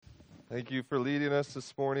Thank you for leading us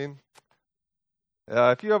this morning.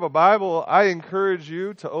 If you have a Bible, I encourage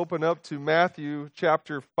you to open up to Matthew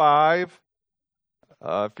chapter 5.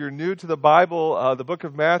 If you're new to the Bible, the book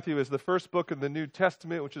of Matthew is the first book in the New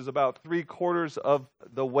Testament, which is about 3/4 of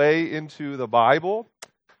the way into the Bible.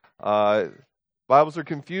 Bibles are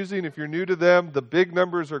confusing. If you're new to them, the big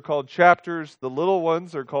numbers are called chapters, the little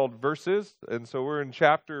ones are called verses. And so we're in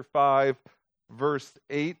chapter 5, verse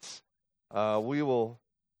 8. We will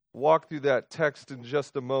walk through that text in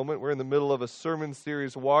just a moment. We're in the middle of a sermon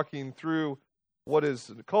series walking through what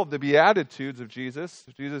is called the Beatitudes of Jesus.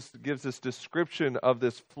 Jesus gives this description of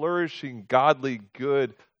this flourishing, godly,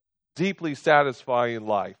 good, deeply satisfying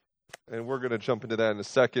life. And we're going to jump into that in a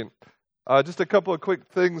second. Just a couple of quick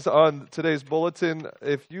things on today's bulletin.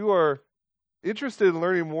 If you are interested in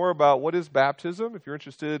learning more about what is baptism, if you're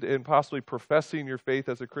interested in possibly professing your faith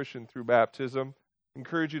as a Christian through baptism,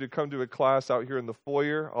 encourage you to come to a class out here in the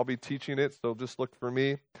foyer. I'll be teaching it, so just look for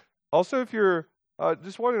me. Also, if you're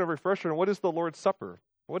just wanting a refresher on what is the Lord's Supper,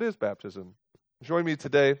 what is baptism, join me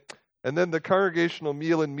today. And then the congregational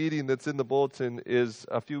meal and meeting that's in the bulletin is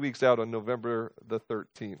a few weeks out on November the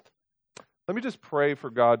 13th. Let me just pray for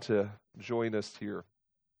God to join us here.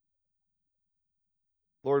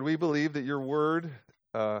 Lord, we believe that your word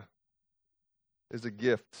is a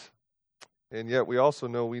gift, and yet we also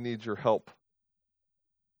know we need your help.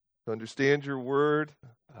 To understand your word,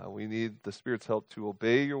 we need the Spirit's help to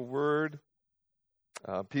obey your word.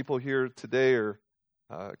 People here today are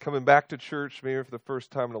coming back to church, maybe for the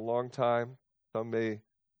first time in a long time. Some may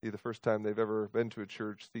be the first time they've ever been to a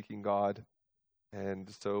church seeking God. And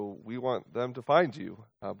so we want them to find you,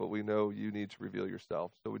 but we know you need to reveal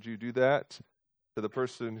yourself. So would you do that to the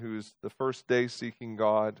person who's the first day seeking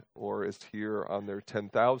God or is here on their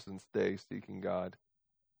 10,000th day seeking God?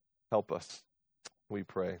 Help us, we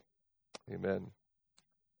pray. Amen.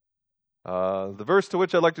 The verse to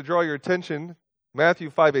which I'd like to draw your attention, Matthew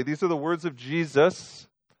 5:8. These are the words of Jesus.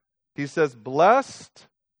 He says, "Blessed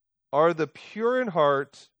are the pure in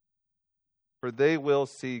heart, for they will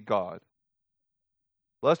see God."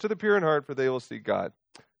 Blessed are the pure in heart, for they will see God.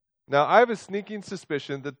 Now, I have a sneaking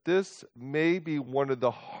suspicion that this may be one of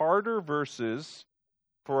the harder verses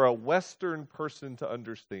for a Western person to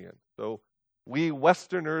understand. So, we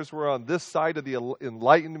Westerners were on this side of the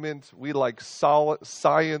Enlightenment. We like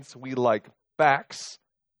science. We like facts.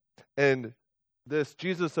 And this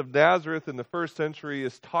Jesus of Nazareth in the first century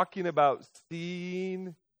is talking about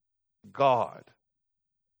seeing God.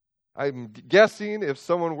 I'm guessing if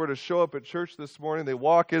someone were to show up at church this morning, they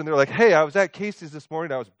walk in and they're like, "Hey, I was at Casey's this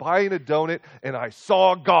morning. I was buying a donut and I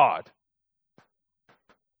saw God."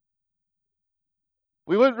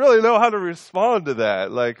 We wouldn't really know how to respond to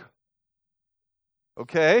that. Like,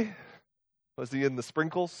 okay, was he in the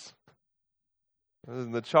sprinkles?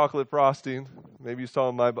 In the chocolate frosting? Maybe you saw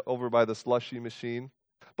him over by the slushy machine.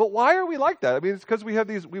 But why are we like that? I mean, it's because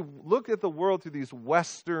we look at the world through these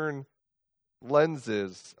Western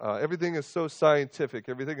lenses. Everything is so scientific.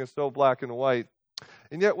 Everything is so black and white.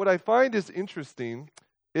 And yet what I find is interesting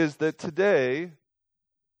is that today,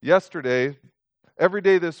 yesterday, every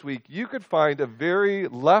day this week, you could find a very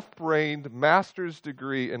left-brained master's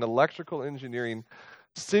degree in electrical engineering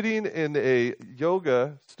sitting in a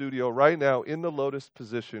yoga studio right now in the lotus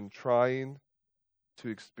position trying to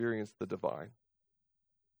experience the divine.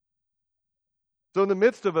 So in the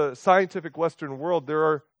midst of a scientific Western world, there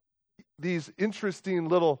are these interesting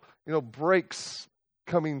little, breaks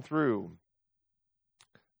coming through.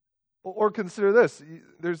 Or consider this,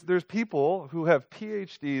 there's people who have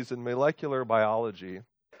PhDs in molecular biology,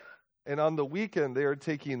 and on the weekend they are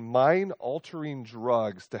taking mind-altering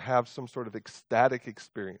drugs to have some sort of ecstatic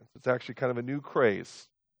experience. It's actually kind of a new craze.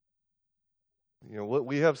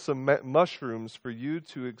 We have some mushrooms for you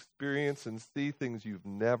to experience and see things you've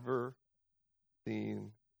never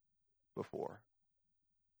seen before.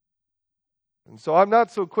 And so I'm not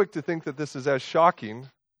so quick to think that this is as shocking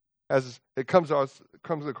as it comes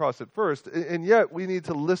across at first, and yet we need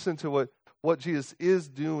to listen to what Jesus is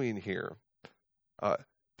doing here.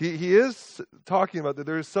 He is talking about that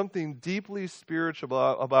there is something deeply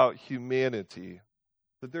spiritual about humanity,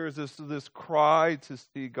 that there is this cry to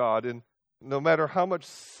see God, and no matter how much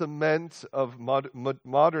cement of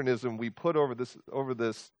modernism we put over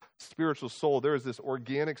this spiritual soul, there is this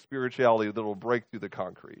organic spirituality that will break through the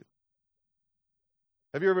concrete.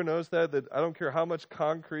 Have you ever noticed that I don't care how much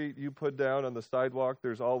concrete you put down on the sidewalk,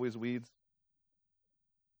 there's always weeds,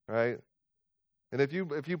 right? And if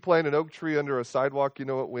you plant an oak tree under a sidewalk, you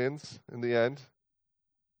know what wins in the end?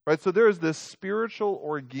 Right? So there is this spiritual,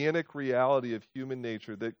 organic reality of human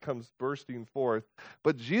nature that comes bursting forth,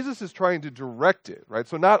 but Jesus is trying to direct it, right?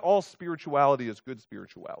 So not all spirituality is good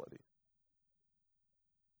spirituality.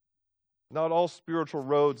 Not all spiritual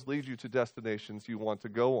roads lead you to destinations you want to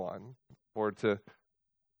go on, or to,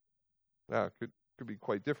 could be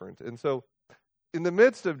quite different. And so in the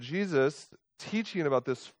midst of Jesus teaching about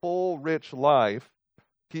this full, rich life,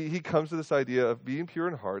 he comes to this idea of being pure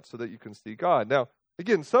in heart so that you can see God. Now,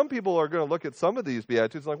 again, some people are going to look at some of these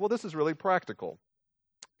Beatitudes like, well, this is really practical.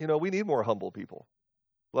 We need more humble people.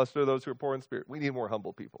 Blessed are those who are poor in spirit. We need more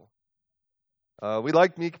humble people. We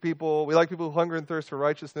like meek people. We like people who hunger and thirst for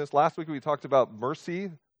righteousness. Last week we talked about mercy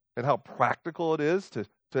and how practical it is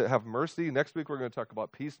to have mercy. Next week we're going to talk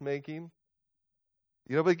about peacemaking.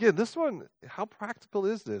 But again, this one, how practical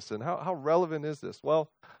is this and how relevant is this? Well,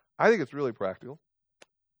 I think it's really practical,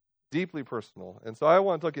 deeply personal. And so I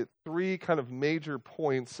want to look at three kind of major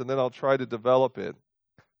points, and then I'll try to develop it.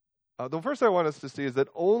 The first I want us to see is that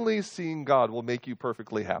only seeing God will make you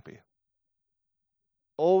perfectly happy.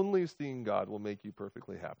 Only seeing God will make you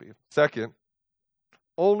perfectly happy. Second,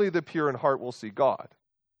 only the pure in heart will see God.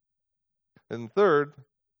 And third,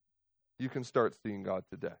 you can start seeing God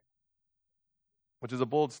today. Which is a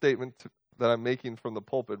bold statement that I'm making from the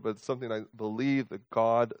pulpit, but it's something I believe that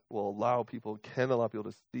God will allow people, can allow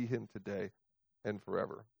people to see him today and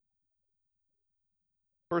forever.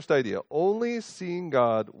 First idea, only seeing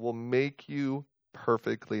God will make you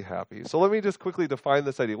perfectly happy. So let me just quickly define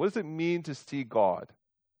this idea. What does it mean to see God?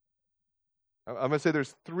 I'm going to say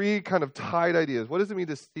there's three kind of tied ideas. What does it mean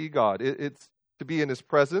to see God? It's to be in his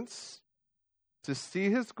presence, to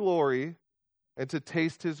see his glory, and to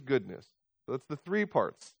taste his goodness. So that's the three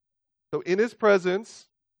parts. So in his presence,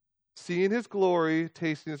 seeing his glory,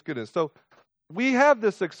 tasting his goodness. So we have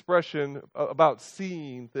this expression about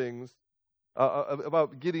seeing things,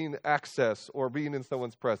 about getting access or being in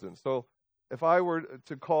someone's presence. So if I were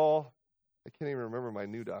to call, I can't even remember my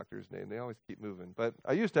new doctor's name. They always keep moving. But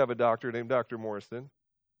I used to have a doctor named Dr. Morrison.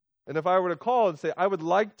 And if I were to call and say, I would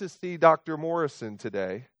like to see Dr. Morrison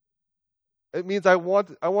today, it means I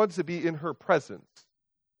want to be in her presence.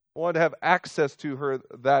 I want to have access to her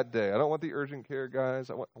that day. I don't want the urgent care guys.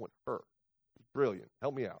 I want her. Brilliant.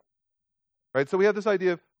 Help me out. Right? So we have this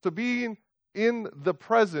idea so being in the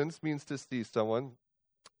presence means to see someone.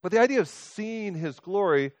 But the idea of seeing his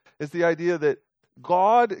glory is the idea that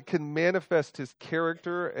God can manifest his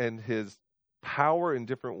character and his power in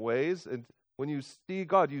different ways. And when you see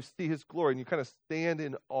God, you see his glory, and you kind of stand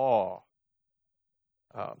in awe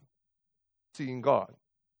seeing God.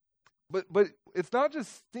 But it's not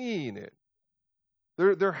just seeing it.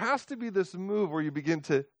 There has to be this move where you begin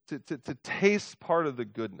to taste part of the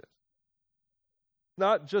goodness.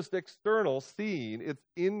 Not just external seeing, it's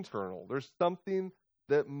internal. There's something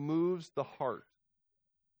that moves the heart.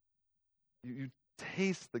 You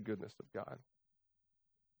taste the goodness of God.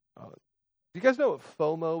 Do you guys know what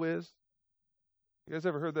FOMO is? You guys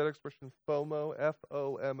ever heard that expression, FOMO?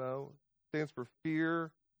 F-O-M-O. Stands for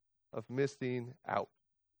fear of missing out.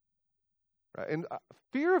 Right? And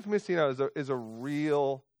fear of missing out is a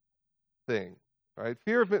real thing, right?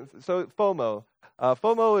 So FOMO.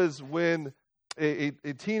 FOMO is when a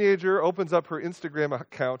teenager opens up her Instagram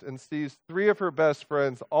account and sees three of her best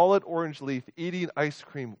friends all at Orange Leaf eating ice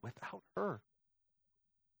cream without her.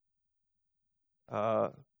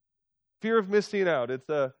 Fear of missing out. It's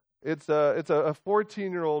a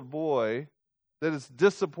 14-year-old boy that is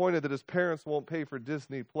disappointed that his parents won't pay for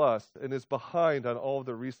Disney Plus and is behind on all of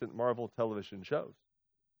the recent Marvel television shows.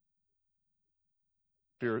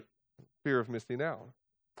 Fear of missing out.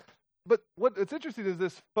 But what's interesting is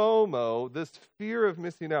this FOMO, this fear of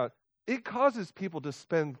missing out, it causes people to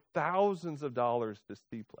spend thousands of dollars to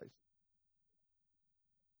see places.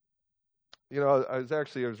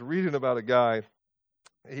 I was reading about a guy.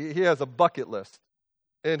 He has a bucket list,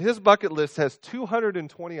 and his bucket list has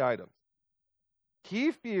 220 items.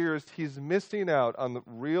 He fears he's missing out on the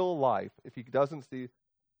real life if he doesn't see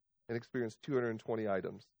and experience 220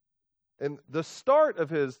 items. And the start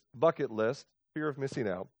of his bucket list, fear of missing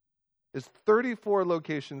out, is 34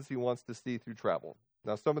 locations he wants to see through travel.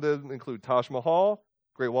 Now, some of them include Taj Mahal,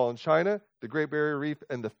 Great Wall in China, the Great Barrier Reef,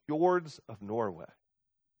 and the fjords of Norway.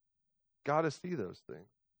 Got to see those things.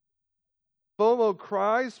 FOMO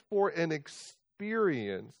cries for an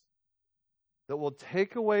experience that will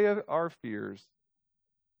take away our fears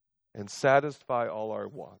and satisfy all our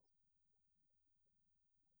wants.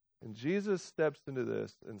 And Jesus steps into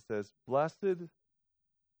this and says, blessed,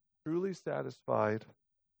 truly satisfied,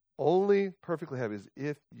 only perfectly happy is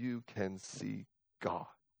if you can see God.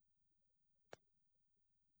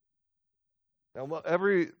 Now,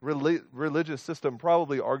 every religious system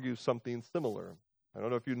probably argues something similar. I don't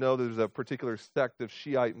know if you know, there's a particular sect of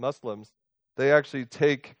Shiite Muslims. They actually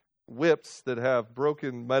take whips that have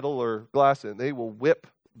broken metal or glass in, and they will whip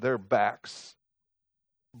their backs,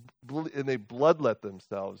 and they bloodlet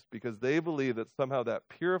themselves because they believe that somehow that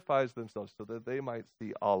purifies themselves so that they might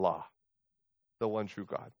see Allah, the one true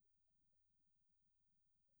God.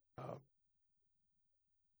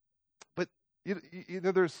 But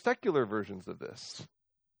there's secular versions of this.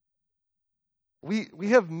 We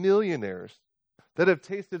have millionaires that have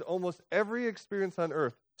tasted almost every experience on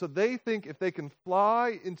earth, so they think if they can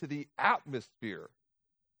fly into the atmosphere,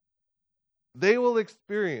 they will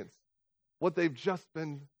experience what they've just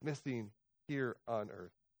been missing here on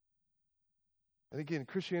earth. And again,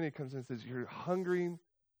 Christianity comes in and says, you're hungering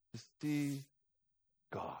to see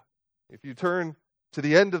God. If you turn to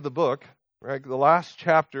the end of the book, right, the last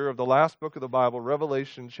chapter of the last book of the Bible,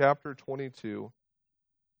 Revelation chapter 22,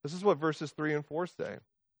 this is what verses 3 and 4 say.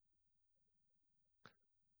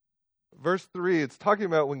 Verse 3, it's talking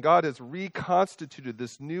about when God has reconstituted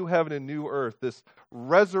this new heaven and new earth, this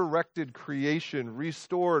resurrected creation,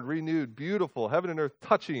 restored, renewed, beautiful, heaven and earth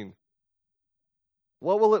touching.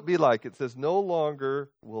 What will it be like? It says, no longer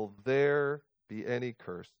will there be any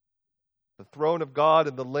curse. The throne of God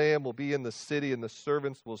and the Lamb will be in the city, and the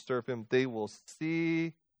servants will serve him. They will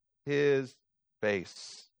see his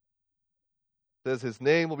face. It says his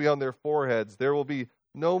name will be on their foreheads. There will be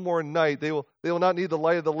no more night. They will not need the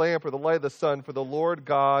light of the lamp or the light of the sun, for the Lord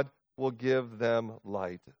God will give them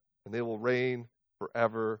light, and they will reign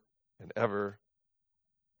forever and ever.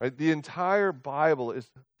 Right? The entire Bible is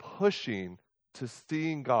pushing to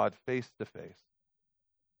seeing God face to face.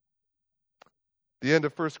 The end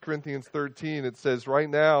of 1 Corinthians 13, it says, right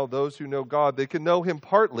now, those who know God, they can know him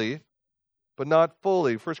partly, but not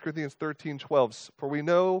fully. 1 Corinthians 13:12,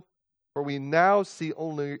 for we now see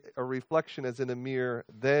only a reflection as in a mirror,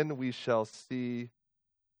 then we shall see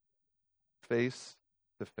face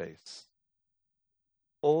to face.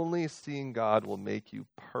 Only seeing God will make you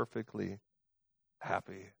perfectly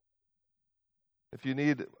happy. If you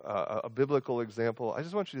need a biblical example, I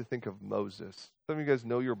just want you to think of Moses. Some of you guys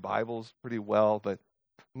know your Bibles pretty well, but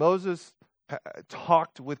Moses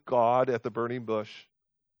talked with God at the burning bush.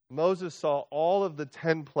 Moses saw all of the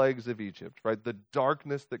 10 plagues of Egypt, right? The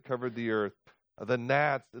darkness that covered the earth, the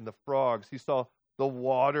gnats and the frogs. He saw the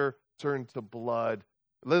water turn to blood.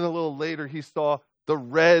 Then a little later, he saw the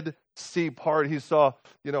Red Sea part. He saw,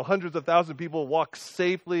 hundreds of thousands of people walk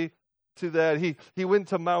safely to that. He went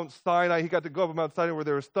to Mount Sinai. He got to go up to Mount Sinai where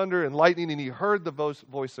there was thunder and lightning, and he heard the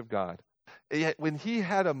voice of God. And yet, when he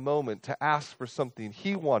had a moment to ask for something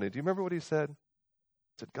he wanted, do you remember what he said? He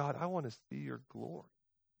said, God, I want to see your glory.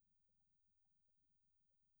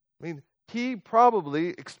 I mean, he probably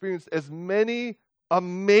experienced as many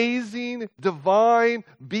amazing, divine,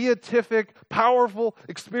 beatific, powerful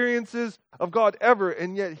experiences of God ever,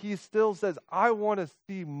 and yet he still says, I want to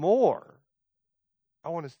see more. I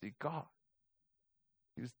want to see God.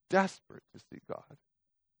 He was desperate to see God.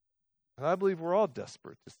 And I believe we're all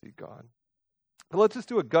desperate to see God. But let's just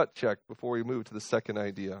do a gut check before we move to the second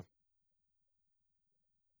idea.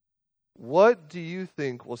 What do you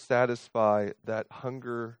think will satisfy that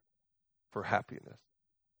hunger for happiness?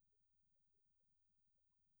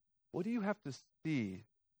 What do you have to see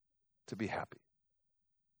to be happy?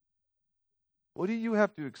 What do you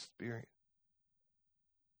have to experience?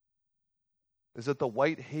 Is it the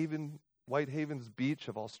Whitehaven's beach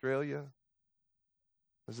of Australia?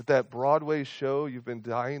 Is it that Broadway show you've been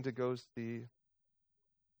dying to go see?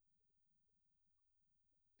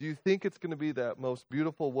 Do you think it's going to be that most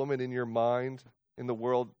beautiful woman in your mind in the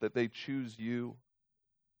world that they choose you?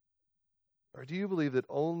 Or do you believe that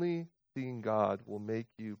only seeing God will make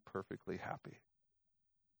you perfectly happy?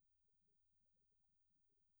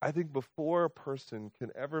 I think before a person can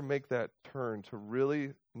ever make that turn to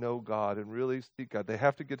really know God and really seek God, they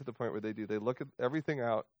have to get to the point where they do. They look at everything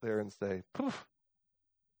out there and say, poof,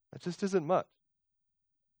 that just isn't much.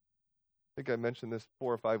 I think I mentioned this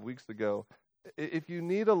 4 or 5 weeks ago. If you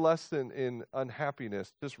need a lesson in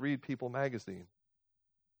unhappiness, just read People magazine.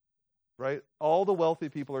 Right? All the wealthy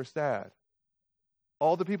people are sad.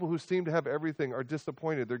 All the people who seem to have everything are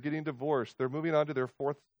disappointed. They're getting divorced. They're moving on to their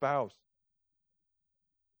 4th spouse.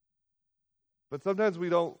 But sometimes we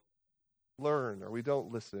don't learn or we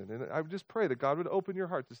don't listen. And I would just pray that God would open your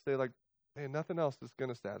heart to say, like, man, nothing else is going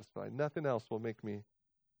to satisfy. Nothing else will make me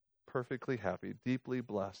perfectly happy, deeply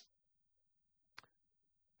blessed.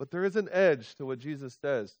 But there is an edge to what Jesus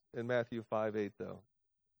says in Matthew 5:8, though.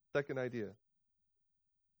 Second idea.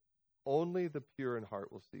 Only the pure in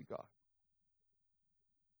heart will see God.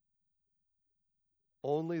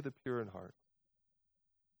 Only the pure in heart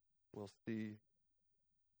will see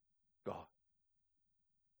God.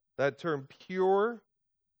 That term pure,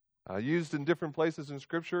 used in different places in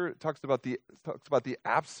Scripture, it talks about the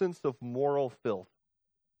absence of moral filth.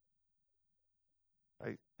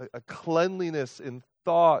 Right? A cleanliness in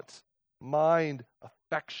thought, mind,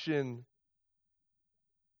 affection.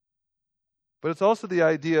 But it's also the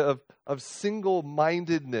idea of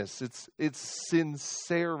single-mindedness. It's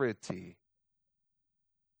sincerity.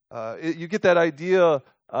 You get that idea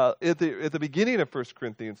at the beginning of 1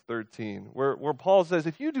 Corinthians 13, where Paul says,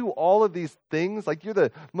 if you do all of these things, like you're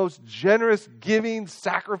the most generous, giving,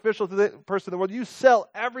 sacrificial person in the world, you sell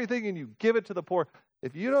everything and you give it to the poor.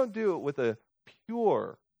 If you don't do it with a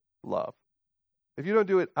pure love, if you don't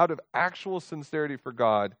do it out of actual sincerity for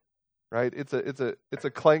God, right? It's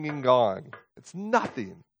a clanging gong. It's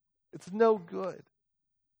nothing. It's no good.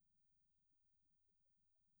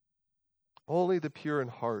 Only the pure in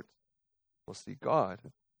heart will see God.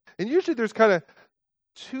 And usually there's kind of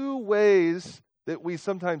two ways that we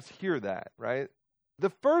sometimes hear that, right? The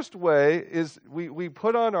first way is we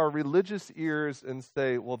put on our religious ears and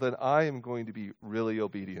say, well, then I am going to be really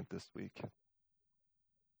obedient this week.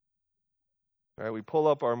 Right? We pull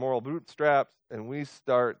up our moral bootstraps and we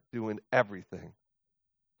start doing everything.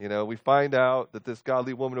 You know, we find out that this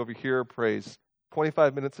godly woman over here prays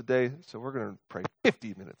 25 minutes a day, so we're going to pray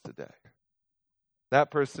 50 minutes a day. That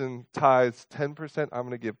person tithes 10%, I'm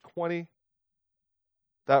going to give 20.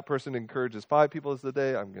 That person encourages 5 people a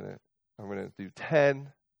day, I'm going to do 10.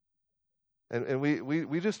 And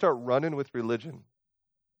we just start running with religion.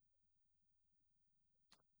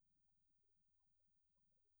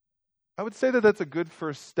 I would say that that's a good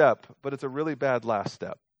first step, but it's a really bad last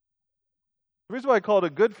step. The reason why I call it a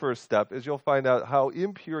good first step is you'll find out how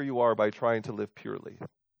impure you are by trying to live purely.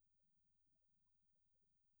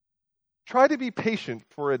 Try to be patient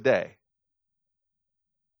for a day.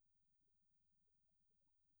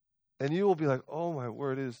 And you will be like, oh my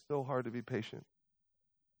word, it is so hard to be patient.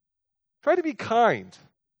 Try to be kind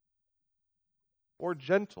or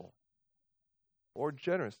gentle or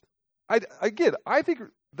generous. I think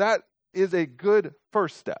that is a good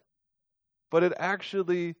first step, but it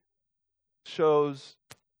actually shows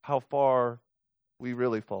how far we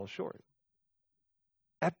really fall short.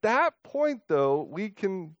 At that point, though, we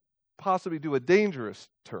can possibly do a dangerous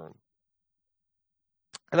turn.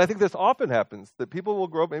 And I think this often happens, that people will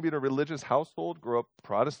grow up maybe in a religious household, grow up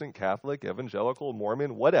Protestant, Catholic, evangelical,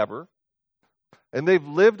 Mormon, whatever, and they've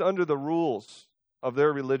lived under the rules of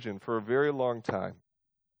their religion for a very long time.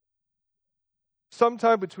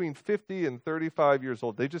 Sometime between 50 and 35 years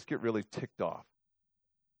old, they just get really ticked off.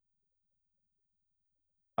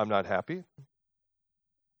 I'm not happy.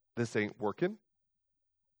 This ain't working.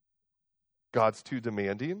 God's too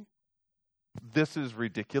demanding. This is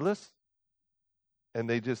ridiculous. And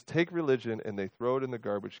they just take religion and they throw it in the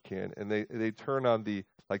garbage can and they turn on the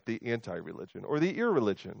anti-religion or the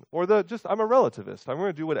irreligion or I'm a relativist. I'm going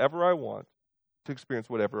to do whatever I want to experience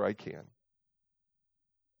whatever I can.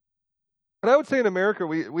 And I would say in America,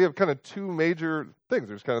 we have kind of two major things.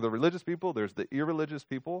 There's kind of the religious people, there's the irreligious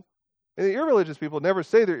people. And the irreligious people never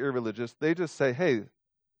say they're irreligious. They just say, hey,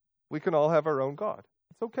 we can all have our own God.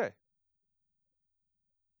 It's okay.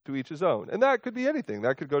 To each his own. And that could be anything.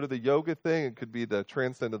 That could go to the yoga thing. It could be the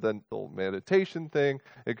transcendental meditation thing.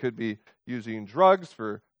 It could be using drugs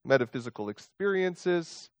for metaphysical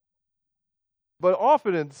experiences. But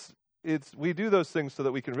often it's we do those things so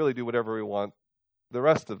that we can really do whatever we want the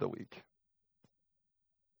rest of the week.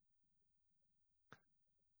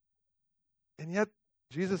 And yet,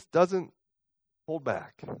 Jesus doesn't hold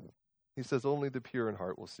back. He says only the pure in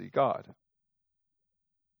heart will see God.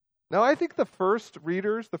 Now, I think the first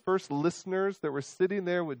readers, the first listeners that were sitting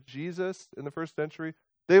there with Jesus in the first century,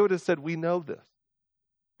 they would have said, we know this.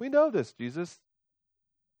 We know this, Jesus.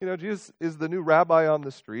 You know, Jesus is the new rabbi on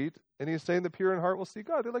the street, and he's saying the pure in heart will see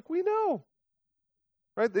God. They're like, we know.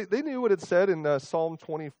 Right? They knew what it said in Psalm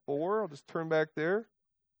 24. I'll just turn back there.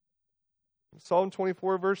 Psalm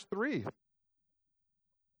 24, verse 3.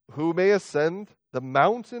 Who may ascend the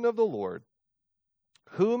mountain of the Lord?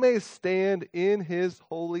 Who may stand in his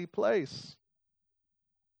holy place?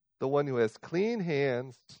 The one who has clean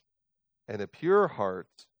hands and a pure heart,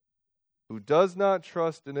 who does not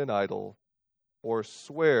trust in an idol or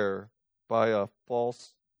swear by a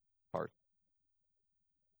false heart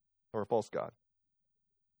or a false god.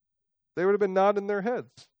 They would have been nodding their heads.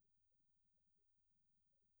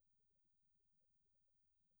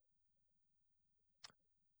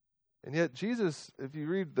 And yet Jesus, if you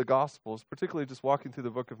read the Gospels, particularly just walking through the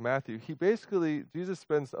book of Matthew, Jesus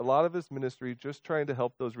spends a lot of his ministry just trying to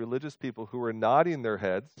help those religious people who are nodding their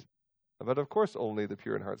heads, but of course only the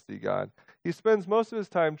pure in heart see God. He spends most of his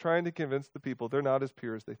time trying to convince the people they're not as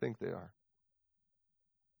pure as they think they are.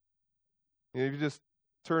 If you just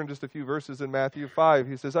turn just a few verses in Matthew 5,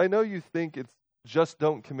 he says, I know you think it's just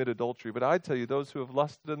don't commit adultery, but I tell you, those who have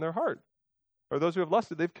lusted in their heart, or those who have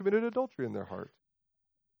lusted, they've committed adultery in their heart.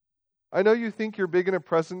 I know you think you're big and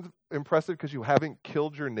impressive because you haven't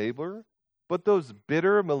killed your neighbor, but those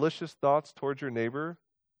bitter, malicious thoughts towards your neighbor,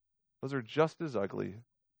 those are just as ugly,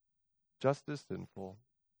 just as sinful.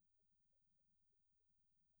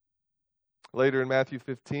 Later in Matthew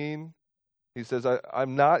 15, he says,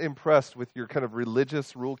 I'm not impressed with your kind of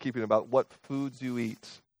religious rule keeping about what foods you eat,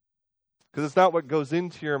 because it's not what goes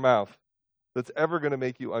into your mouth that's ever going to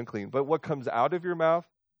make you unclean, but what comes out of your mouth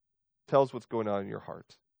tells what's going on in your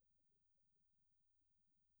heart.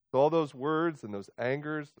 So all those words and those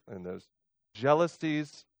angers and those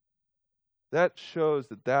jealousies, that shows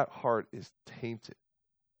that heart is tainted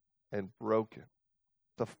and broken.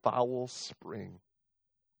 It's a foul spring.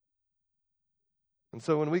 And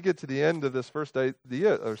so when we get to the end of this first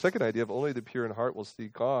idea, or second idea of only the pure in heart will see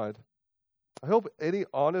God, I hope any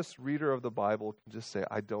honest reader of the Bible can just say,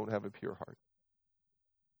 I don't have a pure heart.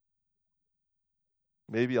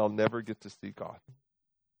 Maybe I'll never get to see God.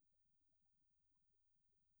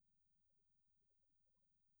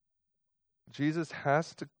 Jesus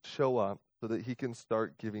has to show up so that he can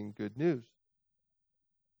start giving good news.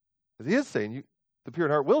 Because he is saying the pure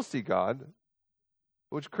in heart will see God,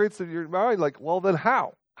 which creates in your mind like, well, then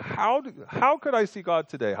how? How could I see God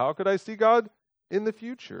today? How could I see God in the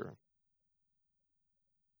future?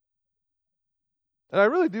 And I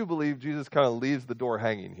really do believe Jesus kind of leaves the door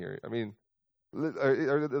hanging here. I mean,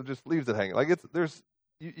 or just leaves it hanging. Like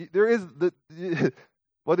there is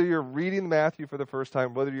whether you're reading Matthew for the first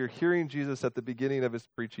time, whether you're hearing Jesus at the beginning of his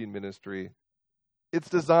preaching ministry, it's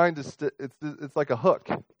designed to it's like a hook.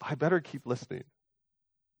 I better keep listening.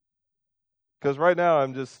 Because right now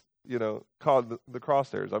I'm just, caught the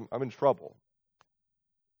crosshairs. I'm in trouble.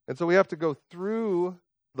 And so we have to go through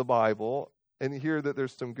the Bible and hear that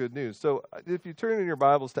there's some good news. So if you turn in your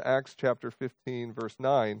Bibles to Acts chapter 15, verse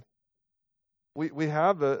 9, we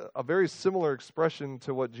have a very similar expression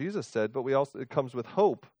to what Jesus said, but it comes with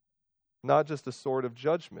hope, not just a sword of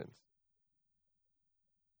judgment.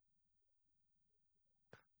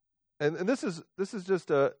 And this is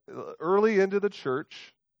just early into the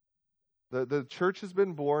church. The church has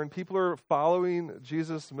been born. People are following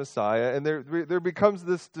Jesus Messiah, and there becomes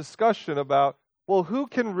this discussion about, well, who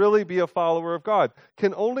can really be a follower of God?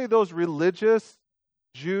 Can only those religious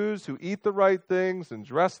Jews who eat the right things and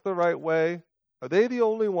dress the right way, are they the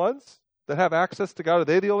only ones that have access to God? Are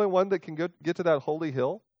they the only one that can get to that holy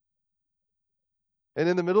hill? And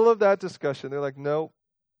in the middle of that discussion, they're like, no,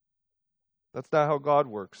 that's not how God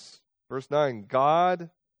works. Verse 9, God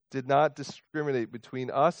did not discriminate between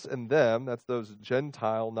us and them, that's those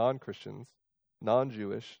Gentile, non-Christians,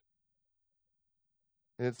 non-Jewish.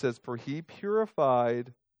 And it says, for he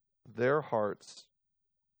purified their hearts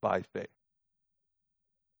by faith.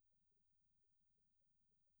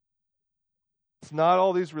 It's not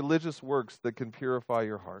all these religious works that can purify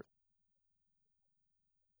your heart.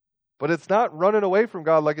 But it's not running away from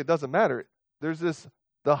God like it doesn't matter.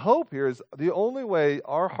 The hope here is the only way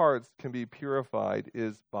our hearts can be purified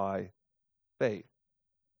is by faith.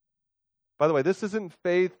 By the way, this isn't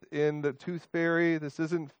faith in the tooth fairy. This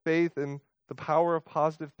isn't faith in the power of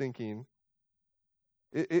positive thinking.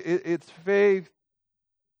 It's faith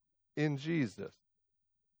in Jesus.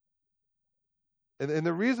 And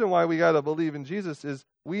the reason why we got to believe in Jesus is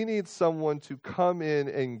we need someone to come in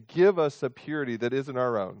and give us a purity that isn't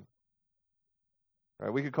our own. All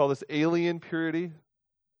right, we could call this alien purity,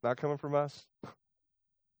 not coming from us.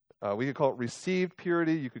 We could call it received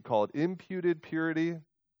purity. You could call it imputed purity.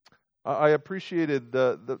 I appreciated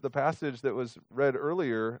the passage that was read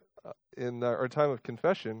earlier in our time of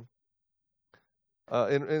confession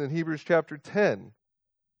in Hebrews chapter 10.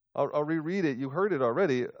 I'll reread it. You heard it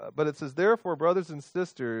already. But it says, therefore, brothers and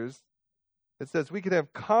sisters, it says, we can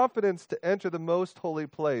have confidence to enter the most holy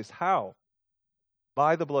place. How?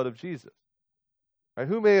 By the blood of Jesus. Right?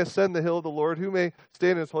 Who may ascend the hill of the Lord? Who may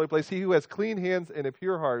stand in his holy place? He who has clean hands and a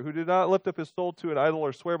pure heart, who did not lift up his soul to an idol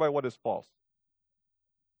or swear by what is false.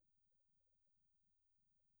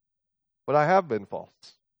 But I have been false.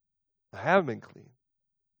 I have been clean.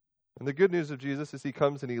 And the good news of Jesus is he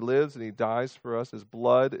comes and he lives and he dies for us. His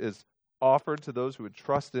blood is offered to those who would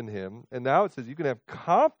trust in him. And now it says you can have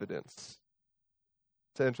confidence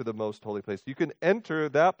to enter the most holy place. You can enter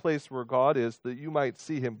that place where God is, that you might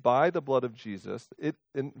see him by the blood of Jesus.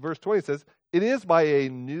 In verse 20 it says, it is by a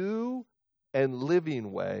new and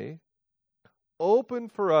living way, open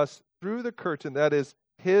for us through the curtain that is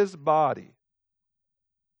his body.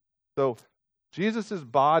 So Jesus'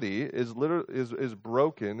 body is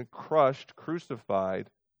broken, crushed, crucified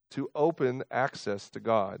to open access to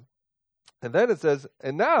God. And then it says,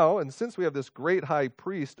 and since we have this great high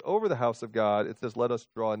priest over the house of God, it says, let us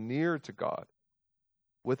draw near to God.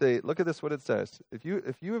 Look at this, what it says. If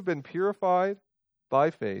you have been purified by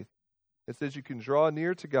faith, it says you can draw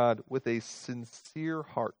near to God with a sincere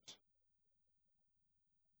heart.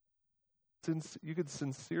 Since you could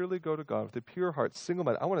sincerely go to God with a pure heart,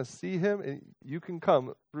 single-minded. I want to see him, and you can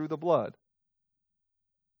come through the blood.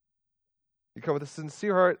 You come with a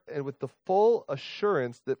sincere heart and with the full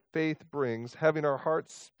assurance that faith brings, having our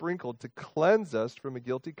hearts sprinkled to cleanse us from a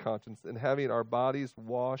guilty conscience and having our bodies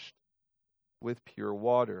washed with pure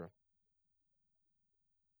water.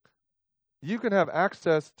 You can have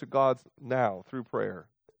access to God now through prayer,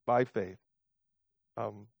 by faith.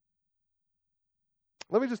 Let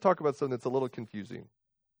me just talk about something that's a little confusing.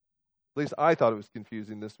 At least I thought it was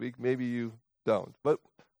confusing this week. Maybe you don't. But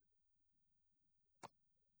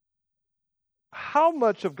how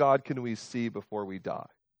much of God can we see before we die?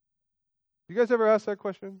 You guys ever ask that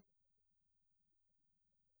question?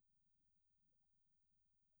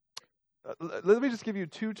 Let me just give you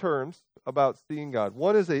two terms about seeing God.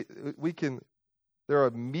 One is there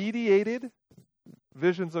are mediated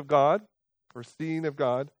visions of God or seeing of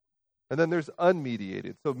God, and then there's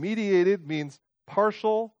unmediated. So mediated means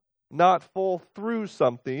partial, not full through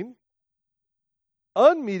something.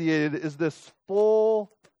 Unmediated is this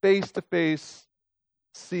full face-to-face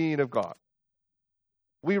seeing of God.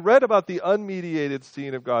 We read about the unmediated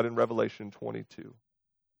seeing of God in Revelation 22.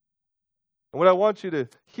 And what I want you to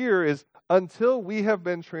hear is, until we have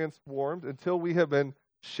been transformed, until we have been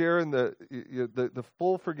sharing the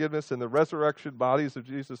full forgiveness and the resurrection bodies of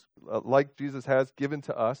Jesus, like Jesus has given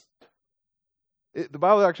to us, the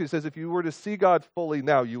Bible actually says if you were to see God fully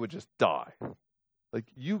now, you would just die. Like,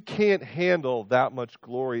 you can't handle that much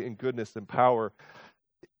glory and goodness and power.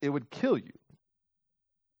 It would kill you.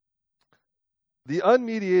 The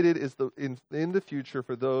unmediated is in the future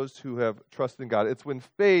for those who have trusted in God. It's when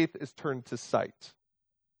faith is turned to sight.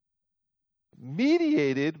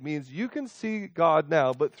 Mediated means you can see God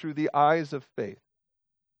now, but through the eyes of faith.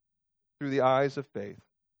 Through the eyes of faith.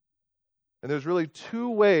 And there's really two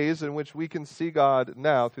ways in which we can see God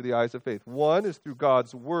now through the eyes of faith. One is through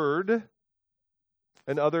God's Word,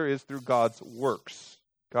 and other is through God's works.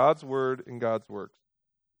 God's Word and God's works.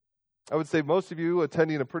 I would say most of you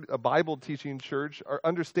attending a Bible teaching church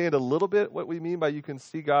understand a little bit what we mean by you can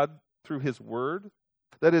see God through His Word.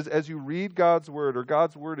 That is, as you read God's Word or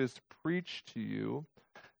God's Word is preached to you,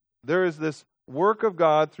 there is this work of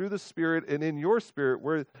God through the Spirit and in your spirit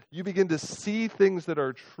where you begin to see things that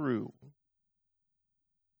are true.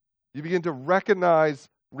 You begin to recognize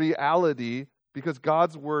reality because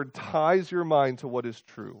God's Word ties your mind to what is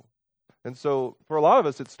true. And so for a lot of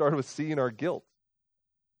us, it started with seeing our guilt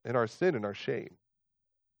and our sin and our shame.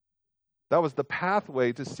 That was the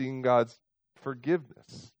pathway to seeing God's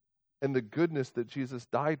forgiveness and the goodness that Jesus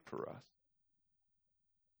died for us.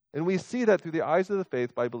 And we see that through the eyes of the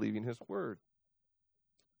faith by believing His Word.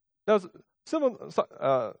 Now,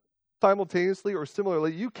 simultaneously or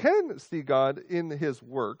similarly, you can see God in His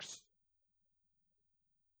works.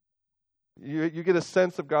 You get a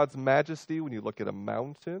sense of God's majesty when you look at a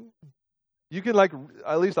mountain. You can,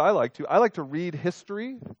 at least I like to read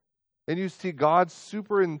history, and you see God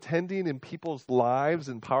superintending in people's lives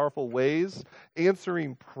in powerful ways,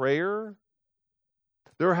 answering prayer.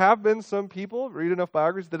 There have been some people, read enough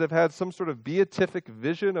biographies, that have had some sort of beatific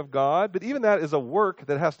vision of God, but even that is a work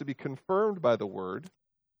that has to be confirmed by the Word.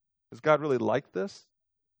 Does God really like this?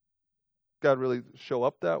 Does God really show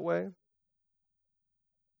up that way?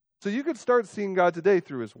 So you could start seeing God today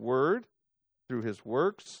through His Word, through His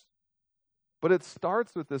works, but it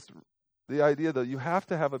starts with the idea that you have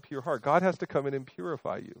to have a pure heart. God has to come in and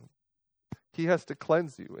purify you. He has to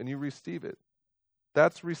cleanse you, and you receive it.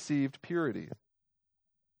 That's received purity.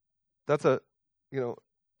 That's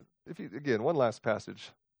one last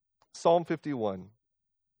passage. Psalm 51.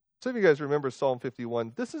 Some of you guys remember Psalm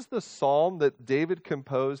 51. This is the psalm that David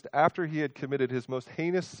composed after he had committed his most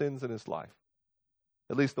heinous sins in his life.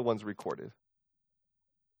 At least the ones recorded.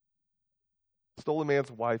 Stole a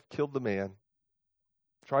man's wife, killed the man,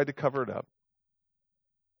 tried to cover it up.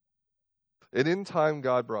 And in time,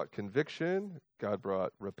 God brought conviction, God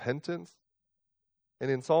brought repentance,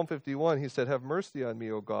 And in Psalm 51, he said, "Have mercy on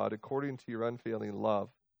me, O God, according to your unfailing love.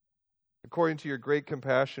 According to your great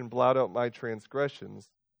compassion, blot out my transgressions.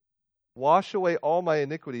 Wash away all my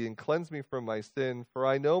iniquity and cleanse me from my sin, for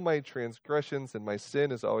I know my transgressions and my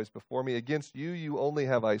sin is always before me. Against you, you only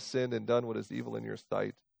have I sinned and done what is evil in your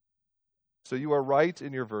sight. So you are right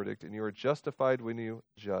in your verdict, and you are justified when you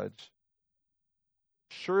judge.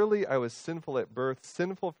 Surely I was sinful at birth,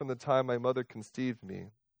 sinful from the time my mother conceived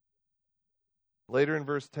me." Later in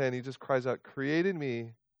verse 10, he just cries out, "Create in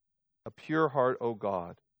me a pure heart, O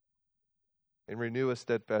God, and renew a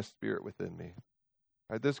steadfast spirit within me."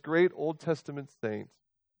 Right, this great Old Testament saint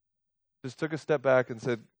just took a step back and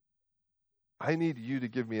said, "I need you to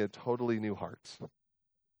give me a totally new heart."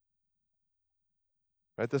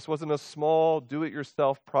 Right, this wasn't a small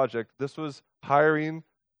do-it-yourself project. This was hiring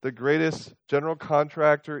the greatest general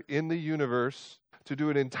contractor in the universe to do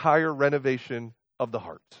an entire renovation of the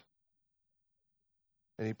heart.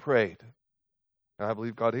 And he prayed. And I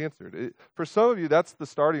believe God answered. For some of you, that's the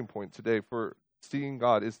starting point today for seeing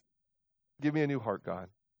God is, give me a new heart, God.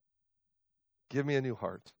 Give me a new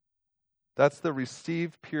heart. That's the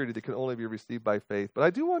received purity that can only be received by faith. But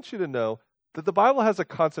I do want you to know that the Bible has a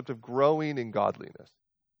concept of growing in godliness.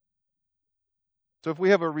 So if we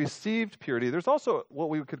have a received purity, there's also what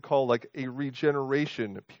we could call like a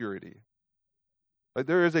regeneration purity. Like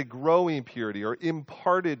there is a growing purity or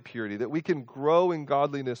imparted purity that we can grow in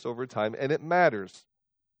godliness over time, and it matters.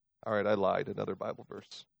 All right, I lied. Another Bible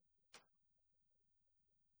verse.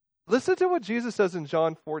 Listen to what Jesus says in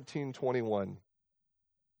John 14:21.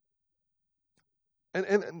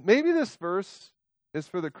 And maybe this verse is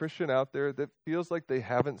for the Christian out there that feels like they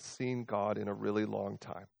haven't seen God in a really long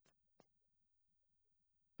time.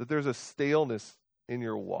 That there's a staleness in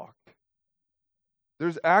your walk.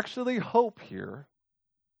 There's actually hope here.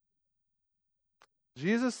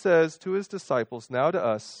 Jesus says to his disciples, now to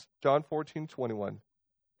us, John 14:21,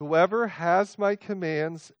 "Whoever has my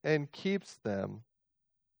commands and keeps them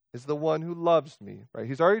is the one who loves me." Right?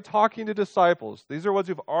 He's already talking to disciples. These are ones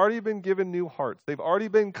who've already been given new hearts. They've already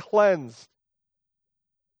been cleansed.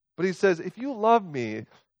 But he says, if you love me,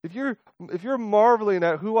 if you're marveling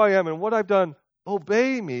at who I am and what I've done,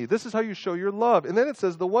 obey me. This is how you show your love. And then it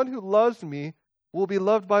says, the one who loves me will be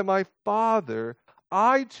loved by my Father.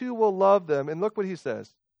 I too will love them. And look what he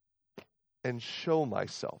says, and show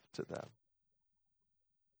myself to them.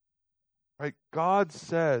 Right? God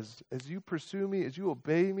says, as you pursue me, as you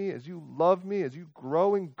obey me, as you love me, as you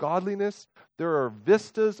grow in godliness, there are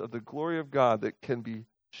vistas of the glory of God that can be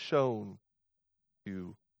shown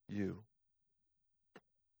to you.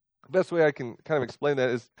 The best way I can kind of explain that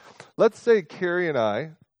is, let's say Carrie and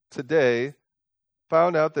I today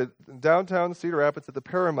found out that in downtown Cedar Rapids at the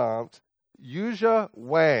Paramount, Yuzha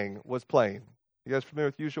Wang was playing. You guys familiar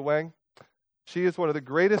with Yuzha Wang? She is one of the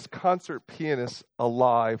greatest concert pianists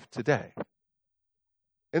alive today.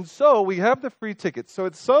 And so we have the free tickets. So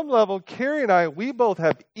at some level, Carrie and I, we both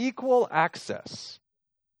have equal access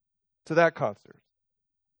to that concert.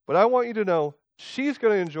 But I want you to know, she's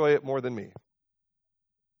going to enjoy it more than me.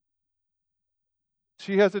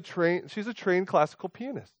 She's a trained classical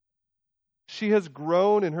pianist. She has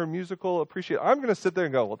grown in her musical appreciation. I'm going to sit there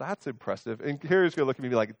and go, well, that's impressive. And Carrie's going to look at me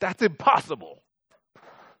and be like, that's impossible.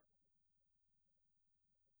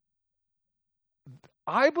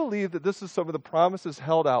 I believe that this is some of the promises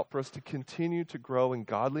held out for us to continue to grow in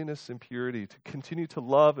godliness and purity, to continue to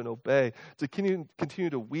love and obey, to continue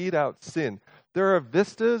to weed out sin. There are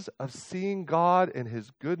vistas of seeing God and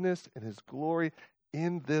His goodness and His glory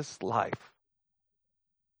in this life.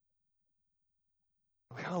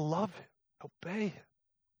 We gotta love Him, obey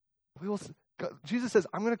Him. Jesus says,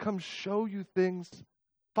 I'm going to come show you things.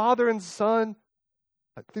 Father and Son,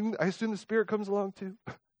 I assume the Spirit comes along too.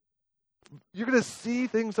 You're going to see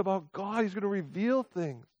things about God. He's going to reveal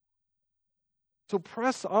things. So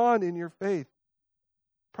press on in your faith.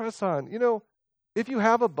 Press on. You know, if you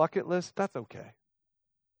have a bucket list, that's okay.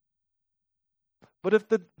 But if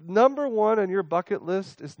the number one on your bucket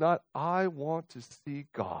list is not, I want to see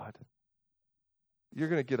God, you're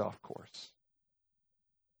going to get off course.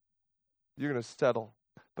 You're going to settle.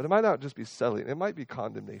 But it might not just be settling. It might be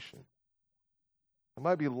condemnation. It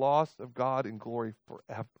might be loss of God in glory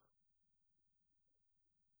forever.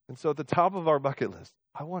 And so at the top of our bucket list,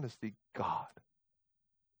 I want to see God.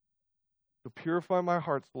 So purify my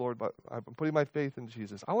hearts, Lord, but I'm putting my faith in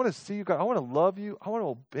Jesus. I want to see you, God. I want to love you. I want to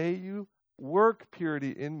obey you. Work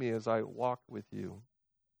purity in me as I walk with you.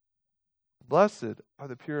 Blessed are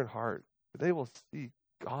the pure in heart, for they will see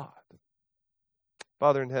God.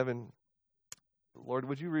 Father in heaven, Lord,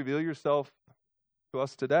 would you reveal yourself to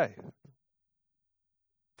us today?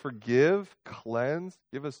 forgive, cleanse,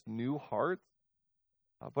 give us new hearts.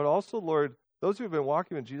 But also, Lord, those who have been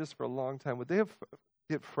walking with Jesus for a long time, would they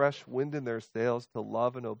get fresh wind in their sails to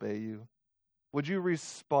love and obey you? Would you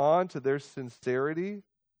respond to their sincerity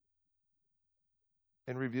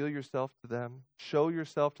and reveal yourself to them? Show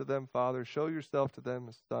yourself to them, Father. Show yourself to them,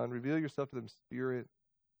 Son. Reveal yourself to them, Spirit.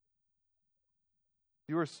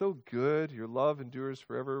 You are so good. Your love endures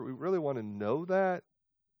forever. We really want to know that.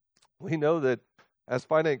 We know that as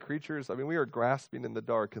finite creatures, we are grasping in the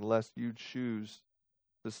dark unless you choose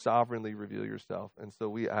to sovereignly reveal yourself. And so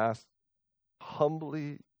we ask,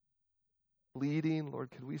 humbly, pleading,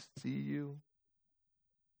 Lord, can we see you?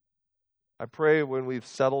 I pray when we've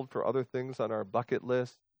settled for other things on our bucket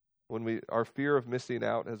list, when our fear of missing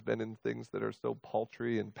out has been in things that are so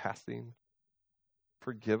paltry and passing,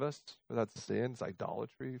 forgive us for that sin, it's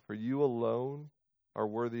idolatry. For you alone are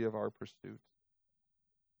worthy of our pursuit.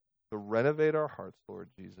 So renovate our hearts, Lord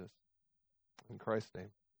Jesus. In Christ's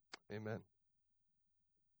name, amen.